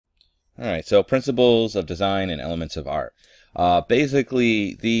All right, so principles of design and elements of art.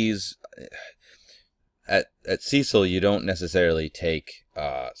 Basically, these at Cecil, you don't necessarily take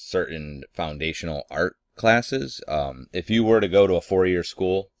certain foundational art classes. If you were to go to a 4-year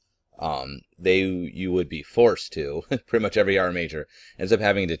school, you would be forced to pretty much every art major ends up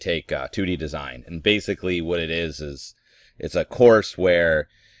having to take 2D design, and basically what it is it's a course where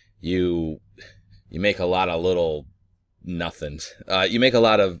you you make a lot of little nothings. You make a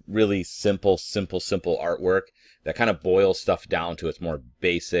lot of really simple artwork that kind of boils stuff down to its more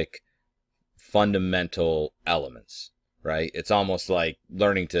basic, fundamental elements, right? It's almost like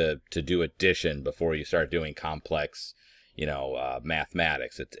learning to do addition before you start doing complex,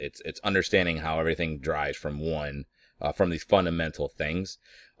 mathematics. It's understanding how everything derives from these fundamental things.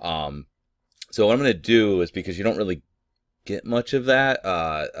 So what I'm going to do is, because you don't really get much of that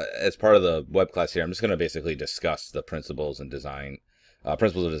as part of the web class here, I'm just going to basically discuss the principles of design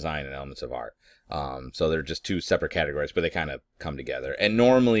and elements of art. So they're just two separate categories, but they kind of come together. And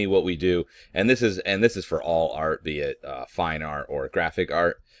normally what we do, and this is for all art, be it fine art or graphic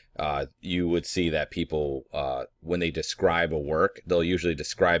art, you would see that people, when they describe a work, they'll usually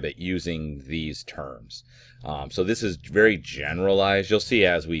describe it using these terms. So this is very generalized. You'll see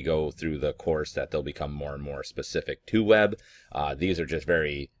as we go through the course that they'll become more and more specific to web. These are just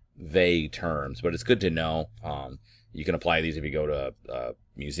very vague terms, but it's good to know. You can apply these if you go to a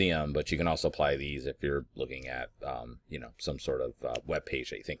museum, but you can also apply these if you're looking at, some sort of web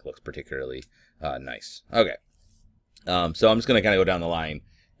page that you think looks particularly nice. Okay. So I'm just going to kind of go down the line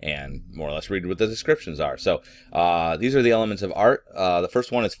and more or less read what the descriptions are. So these are the elements of art. The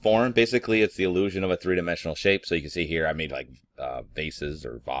first one is form. Basically, it's the illusion of a three-dimensional shape. So you can see here I made like vases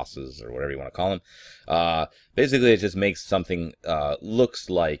or vases or whatever you want to call them. Basically, it just makes something looks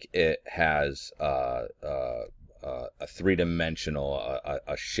like it has a three-dimensional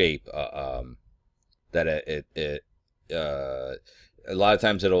a shape that a lot of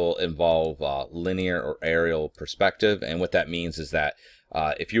times it'll involve linear or aerial perspective. And what that means is that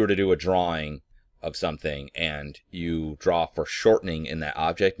if you were to do a drawing of something and you draw for shortening in that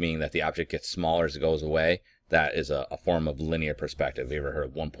object, meaning that the object gets smaller as it goes away, that is a form of linear perspective. Have you ever heard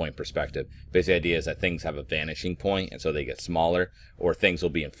of one-point perspective? Basically, the idea is that things have a vanishing point, and so they get smaller, or things will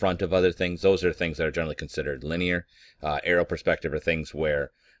be in front of other things. Those are things that are generally considered linear. Aerial perspective are things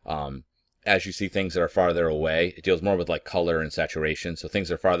where, as you see things that are farther away, it deals more with like color and saturation. So things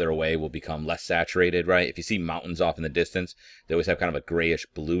that are farther away will become less saturated, right? If you see mountains off in the distance, they always have kind of a grayish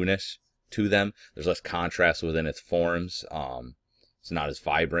blueness to them. There's less contrast within its forms. It's not as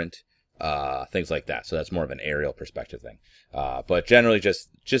vibrant. Things like that. So that's more of an aerial perspective thing. But generally just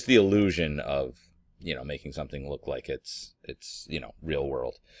the illusion of, making something look like it's real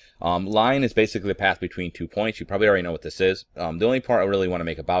world. Line is basically the path between 2 points. You probably already know what this is. The only part I really want to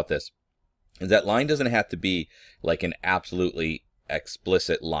make about this is that line doesn't have to be like an absolutely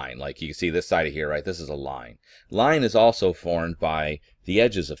explicit line. Like you can see this side of here, right? This is a line. Line is also formed by the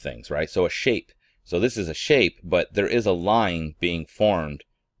edges of things, right? So a shape. So this is a shape, but there is a line being formed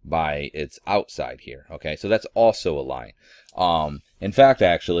by its outside here. Okay, so that's also a line. In fact,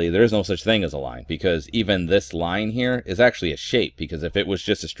 actually, there is no such thing as a line, because even this line here is actually a shape, because if it was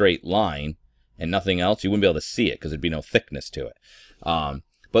just a straight line and nothing else, you wouldn't be able to see it because there'd be no thickness to it.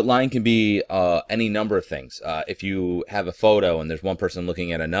 But line can be any number of things. If you have a photo and there's one person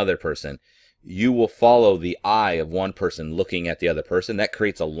looking at another person, you will follow the eye of one person looking at the other person. That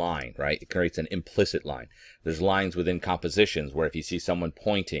creates a line, right? It creates an implicit line. There's lines within compositions where if you see someone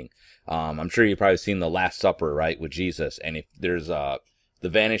pointing, I'm sure you've probably seen The Last Supper, right, with Jesus. And if there's the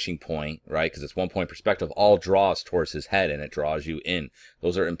vanishing point, right, because it's 1 point perspective, all draws towards his head and it draws you in.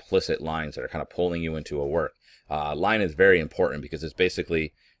 Those are implicit lines that are kind of pulling you into a work. Line is very important because it's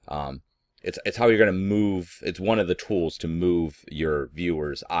basically it's how you're going to move. It's one of the tools to move your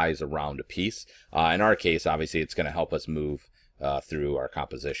viewers' eyes around a piece. In our case, obviously, it's going to help us move through our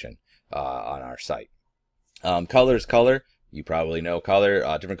composition on our site. Color is color. You probably know color.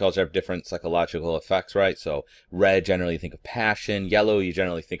 Different colors have different psychological effects, right? So red, generally you think of passion. Yellow, you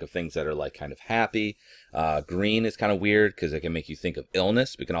generally think of things that are like kind of happy. Green is kind of weird because it can make you think of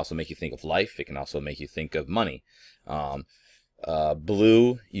illness. It can also make you think of life. It can also make you think of money.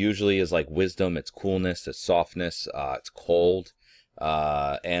 Blue usually is like wisdom. It's coolness. It's softness. It's cold.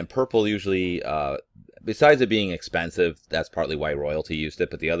 And purple usually, besides it being expensive, that's partly why royalty used it.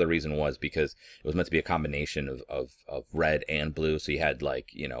 But the other reason was because it was meant to be a combination of red and blue. So you had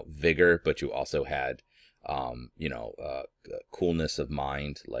like, vigor, but you also had, coolness of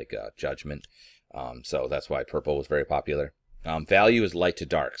mind, like judgment. So that's why purple was very popular. Value is light to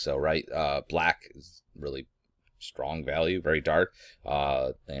dark. So, right, black is really strong value, very dark,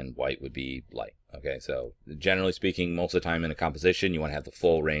 and white would be light. Okay, so generally speaking, most of the time in a composition, you want to have the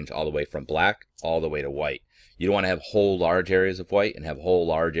full range all the way from black all the way to white. You don't want to have whole large areas of white and have whole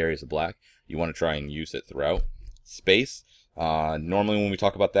large areas of black. You want to try and use it throughout. Space, normally when we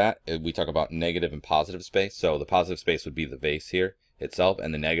talk about that, we talk about negative and positive space. So the positive space would be the vase here itself,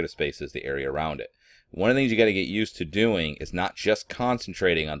 and the negative space is the area around it. One of the things you got to get used to doing is not just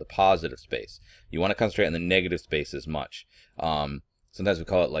concentrating on the positive space. You want to concentrate on the negative space as much. Sometimes we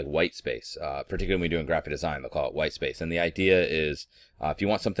call it like white space, particularly when we're doing graphic design, they'll call it white space. And the idea is if you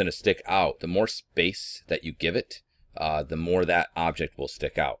want something to stick out, the more space that you give it, the more that object will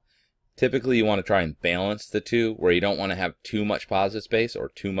stick out. Typically, you want to try and balance the two, where you don't want to have too much positive space or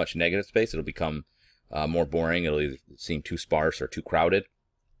too much negative space. It'll become more boring. It'll either seem too sparse or too crowded.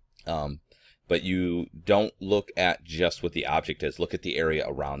 But you don't look at just what the object is. Look at the area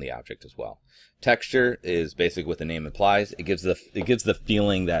around the object as well. Texture is basically what the name implies. It gives the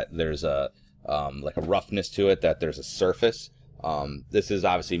feeling that there's a like a roughness to it, that there's a surface. This is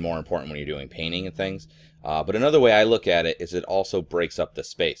obviously more important when you're doing painting and things. But another way I look at it is it also breaks up the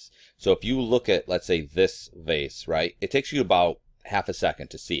space. So if you look at, let's say, this vase, right, it takes you about half a second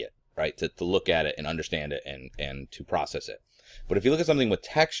to see it, right, to look at it and understand it and to process it. But if you look at something with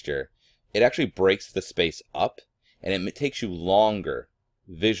texture, it actually breaks the space up, and it takes you longer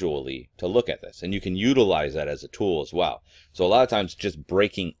visually to look at this. And you can utilize that as a tool as well. So a lot of times just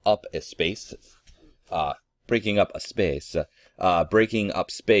breaking up space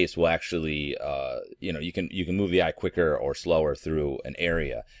will actually, you can move the eye quicker or slower through an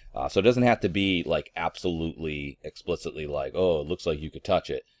area. So it doesn't have to be like absolutely explicitly like, oh, it looks like you could touch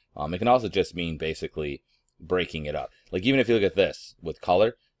it. It can also just mean basically breaking it up. Like even if you look at this with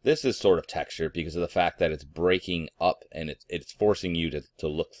color, this is sort of texture because of the fact that it's breaking up and it's forcing you to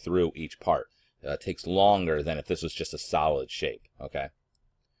look through each part. It takes longer than if this was just a solid shape. Okay.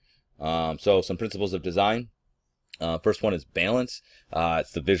 So some principles of design. First one is balance.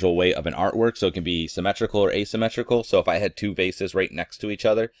 It's the visual weight of an artwork, so it can be symmetrical or asymmetrical. So if I had two vases right next to each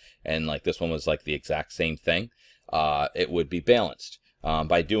other, and like this one was like the exact same thing, it would be balanced.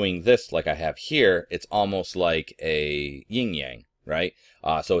 By doing this, like I have here, it's almost like a yin-yang, right?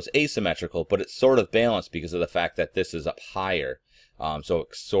 So it's asymmetrical, but it's sort of balanced because of the fact that this is up higher. So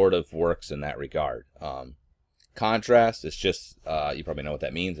it sort of works in that regard. Contrast is just, you probably know what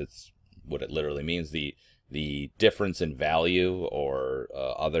that means. It's what it literally means. The difference in value or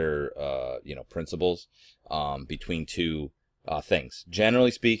other principles between two things.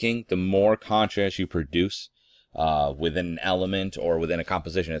 Generally speaking, the more contrast you produce within an element or within a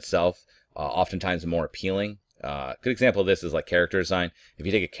composition itself, oftentimes the more appealing. Good example of this is like character design. If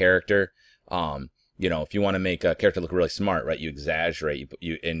you take a character, if you want to make a character look really smart, right, you exaggerate,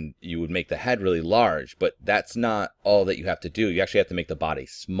 you would make the head really large, but that's not all that you have to do. You actually have to make the body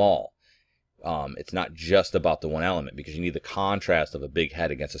small. It's not just about the one element, because you need the contrast of a big head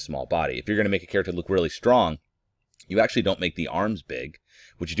against a small body. If you're going to make a character look really strong, you actually don't make the arms big.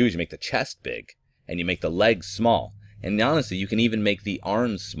 What you do is you make the chest big and you make the legs small. And honestly, you can even make the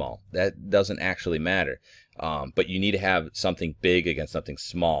arms small. That doesn't actually matter. But you need to have something big against something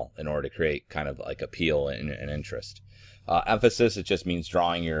small in order to create kind of like appeal and interest. Emphasis, it just means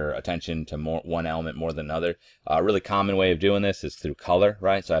drawing your attention to one element more than another. A really common way of doing this is through color,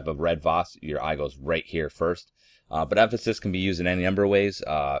 right? So I have a red vase, your eye goes right here first. But emphasis can be used in any number of ways.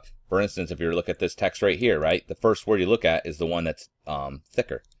 For instance, if you look at this text right here, right, the first word you look at is the one that's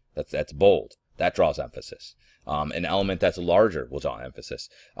thicker, that's bold. That draws emphasis. An element that's larger will draw emphasis.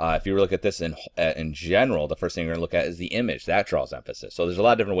 If you look at this in general, the first thing you're going to look at is the image. That draws emphasis. So there's a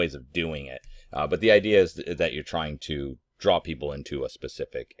lot of different ways of doing it. But the idea is that you're trying to draw people into a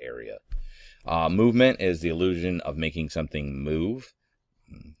specific area. Movement is the illusion of making something move.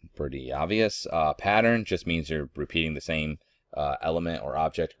 Pretty obvious. Pattern just means you're repeating the same element or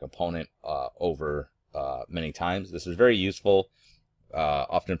object or component over many times. This is very useful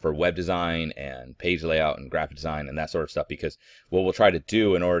often for web design and page layout and graphic design and that sort of stuff, because what we'll try to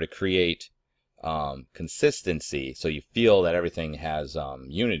do in order to create consistency, so you feel that everything has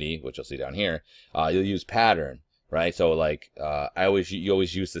unity, which you'll see down here, you'll use pattern, right? So like you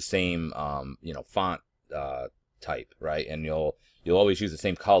always use the same font type, right? And you'll always use the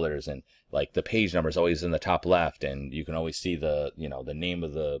same colors, and like the page number is always in the top left, and you can always see the the name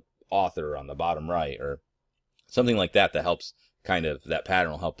of the author on the bottom right, or something like that. That helps kind of, that pattern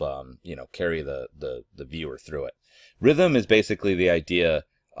will help carry the viewer through it. Rhythm is basically the idea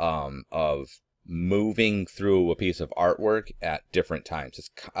of moving through a piece of artwork at different times.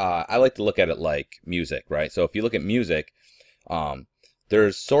 I like to look at it like music, right? So if you look at music,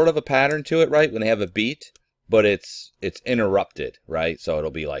 there's sort of a pattern to it, right? When they have a beat, but it's interrupted, right? So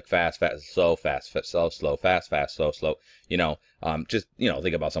it'll be like fast, fast, slow, fast, fast, slow, slow, fast, fast, slow, slow. Just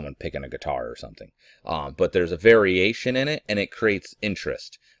think about someone picking a guitar or something. But there's a variation in it, and it creates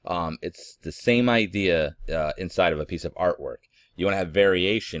interest. It's the same idea inside of a piece of artwork. You want to have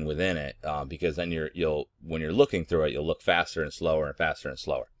variation within it, because then when you're looking through it, you'll look faster and slower and faster and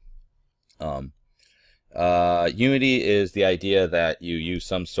slower. Unity is the idea that you use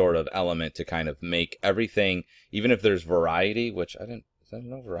some sort of element to kind of make everything, even if there's variety, which is there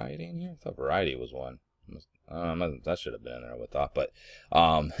no variety in here? I thought variety was one. That should have been in there, I would thought. But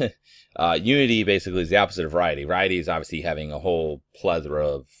unity basically is the opposite of variety. Variety is obviously having a whole plethora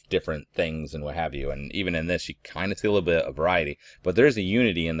of different things and what have you. And even in this, you kind of see a little bit of variety. But there's a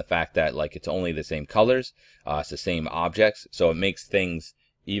unity in the fact that like it's only the same colors, it's the same objects, so it makes things,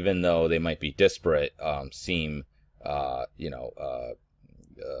 even though they might be disparate, seem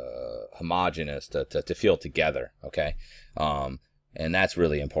homogeneous to feel together. Okay. And that's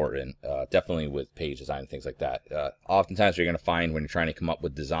really important, definitely with page design and things like that. Oftentimes what you're going to find when you're trying to come up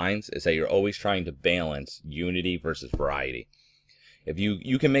with designs is that you're always trying to balance unity versus variety. If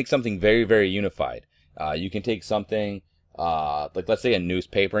you can make something very, very unified. You can take something like, let's say a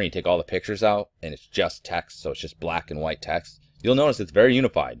newspaper, and you take all the pictures out and it's just text, so it's just black and white text. You'll notice it's very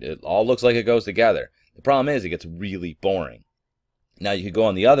unified. It all looks like it goes together. The problem is it gets really boring. Now you could go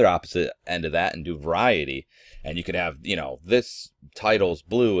on the other opposite end of that and do variety, and you could have, this title's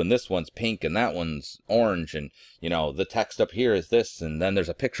blue and this one's pink and that one's orange, and the text up here is this, and then there's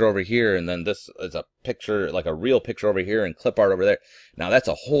a picture over here, and then this is a picture, like a real picture over here, and clip art over there. Now that's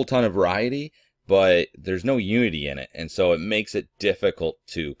a whole ton of variety, but there's no unity in it, and so it makes it difficult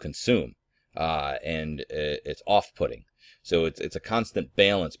to consume, and it's off-putting. So it's a constant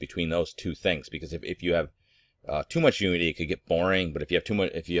balance between those two things, because if you have too much unity, it could get boring. But if you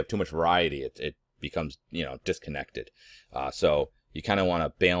have too much variety, it becomes disconnected. So you kind of want to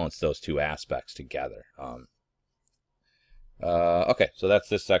balance those two aspects together. Okay, so that's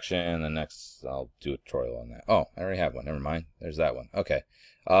this section. The next, I'll do a tutorial on that. Oh, I already have one. Never mind. There's that one. Okay.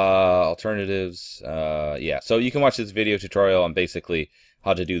 Alternatives. Yeah. So you can watch this video tutorial on basically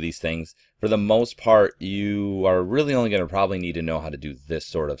how to do these things. For the most part, you are really only going to probably need to know how to do this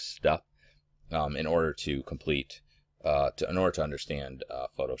sort of stuff in order to complete, in order to understand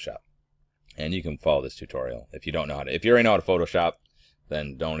Photoshop. And you can follow this tutorial if you don't know how to. If you already know how to Photoshop,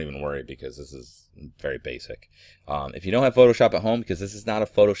 then don't even worry, because this is very basic. If you don't have Photoshop at home, because this is not a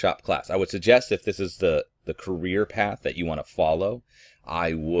Photoshop class, I would suggest, if this is the career path that you want to follow,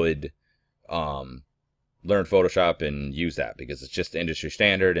 I would learn Photoshop and use that, because it's just the industry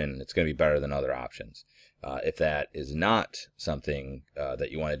standard and it's going to be better than other options. If that is not something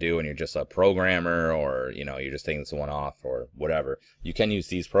that you want to do, and you're just a programmer, or you're just taking this one off or whatever, you can use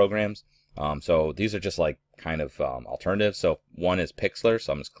these programs. So these are just like kind of alternatives. So one is Pixlr,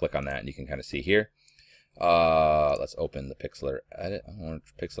 so I'm just click on that and you can kind of see here. Let's open the Pixlr edit. I don't know what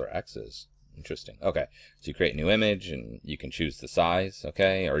Pixlr X is. Interesting. Okay, so you create a new image and you can choose the size,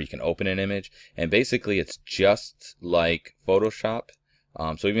 okay, or you can open an image, and basically it's just like Photoshop.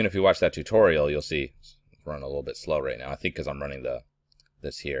 So even if you watch that tutorial, you'll see it's running a little bit slow right now, I think because I'm running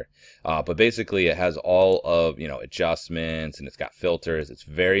this here, but basically it has all of adjustments, and it's got filters. It's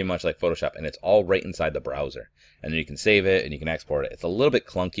very much like Photoshop, and it's all right inside the browser, and then you can save it and you can export it. It's a little bit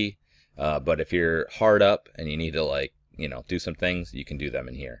clunky, but if you're hard up and you need to do some things, you can do them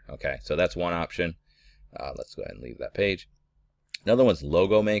in here. Okay, so that's one option. Let's go ahead and leave that page. Another one's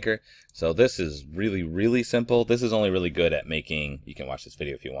Logo Maker. So this is really, really simple. This is only really good at making, you can watch this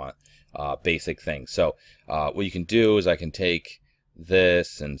video if you want, basic things. So what you can do is I can take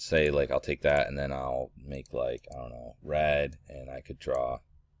this and say, like, I'll take that and then I'll make, like, I don't know, red, and I could draw,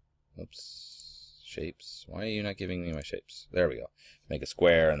 oops, shapes. Why are you not giving me my shapes? There we go. Make a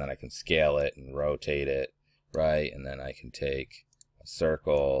square, and then I can scale it and rotate it, right? And then I can take a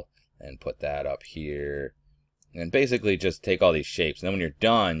circle and put that up here, and basically just take all these shapes. And then when you're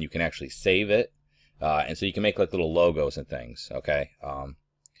done, you can actually save it, and so you can make like little logos and things. Okay,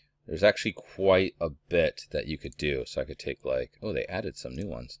 there's actually quite a bit that you could do. So I could take, like, oh, they added some new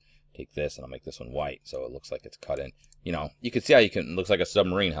ones. Take this and I'll make this one white, so it looks like it's cut in. You can see how you can, it looks like a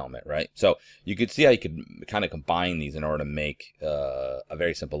submarine helmet, right? So you could see how you could kind of combine these in order to make a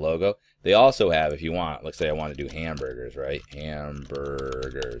very simple logo. They also have, if you want, let's say I want to do hamburgers, right?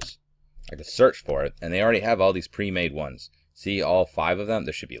 Hamburgers. I could search for it, and they already have all these pre-made ones. See, all 5 of them?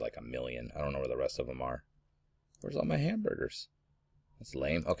 There should be like a million. I don't know where the rest of them are. Where's all my hamburgers? That's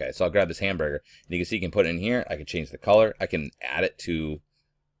lame. Okay, so I'll grab this hamburger, and you can see you can put it in here. I can change the color. I can add it to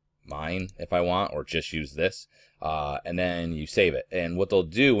mine if I want, or just use this, and then you save it. And what they'll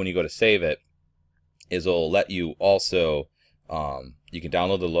do when you go to save it is it'll let you also, you can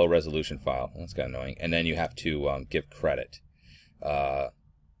download the low resolution file. That's kind of annoying. And then you have to give credit.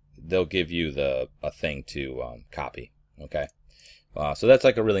 They'll give you a thing to copy. Okay. So that's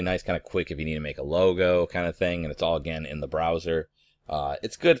like a really nice kind of quick if you need to make a logo kind of thing, and it's all again in the browser.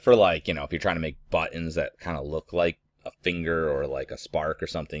 It's good for, like, you know, if you're trying to make buttons that kind of look like a finger or like a spark or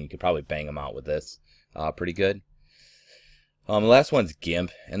something, you could probably bang them out with this pretty good. The last one's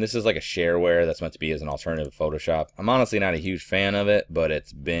GIMP, and this is like a shareware that's meant to be as an alternative to Photoshop. I'm honestly not a huge fan of it, but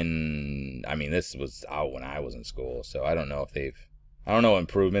it's been, I mean, this was out when I was in school, so I don't know if I don't know what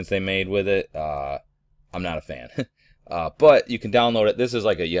improvements they made with it. I'm not a fan. But you can download it. This is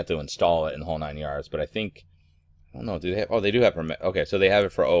like you have to install it in the whole 9 yards, but I think, I don't know, do they have, oh, they do have, okay, so they have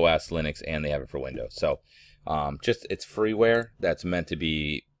it for OS, Linux, and they have it for Windows. So, just, it's freeware that's meant to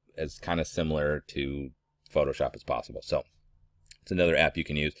be as kind of similar to Photoshop as possible. So, it's another app you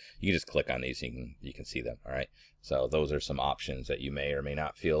can use. You can just click on these, you can see them, all right? So, those are some options that you may or may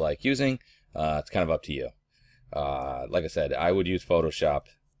not feel like using. It's kind of up to you. Like I said, I would use Photoshop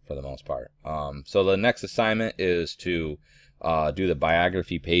for the most part. So the next assignment is to do the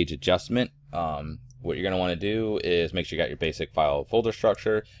biography page adjustment. What you're going to want to do is make sure you got your basic file folder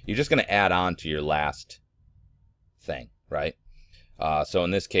structure. You're just going to add on to your last thing, right? So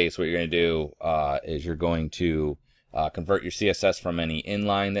in this case, what you're going to do is you're going to convert your CSS from any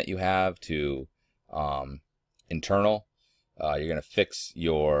inline that you have to internal. You're going to fix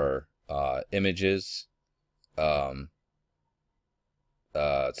your images. So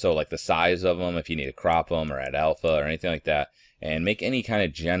like the size of them, if you need to crop them or add alpha or anything like that, and make any kind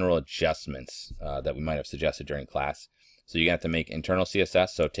of general adjustments that we might have suggested during class. So you have to make internal CSS.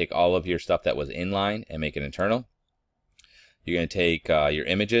 So take all of your stuff that was inline and make it internal. You're going to take your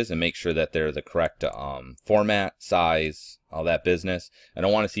images and make sure that they're the correct format, size, all that business. I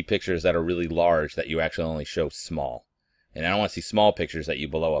don't want to see pictures that are really large that you actually only show small. And I don't want to see small pictures that you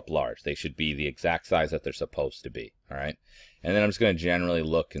blow up large. They should be the exact size that they're supposed to be. All right. And then I'm just going to generally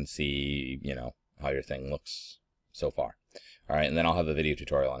look and see, you know, how your thing looks so far. All right. And then I'll have a video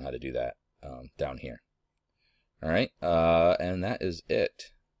tutorial on how to do that down here. All right. And that is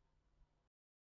it.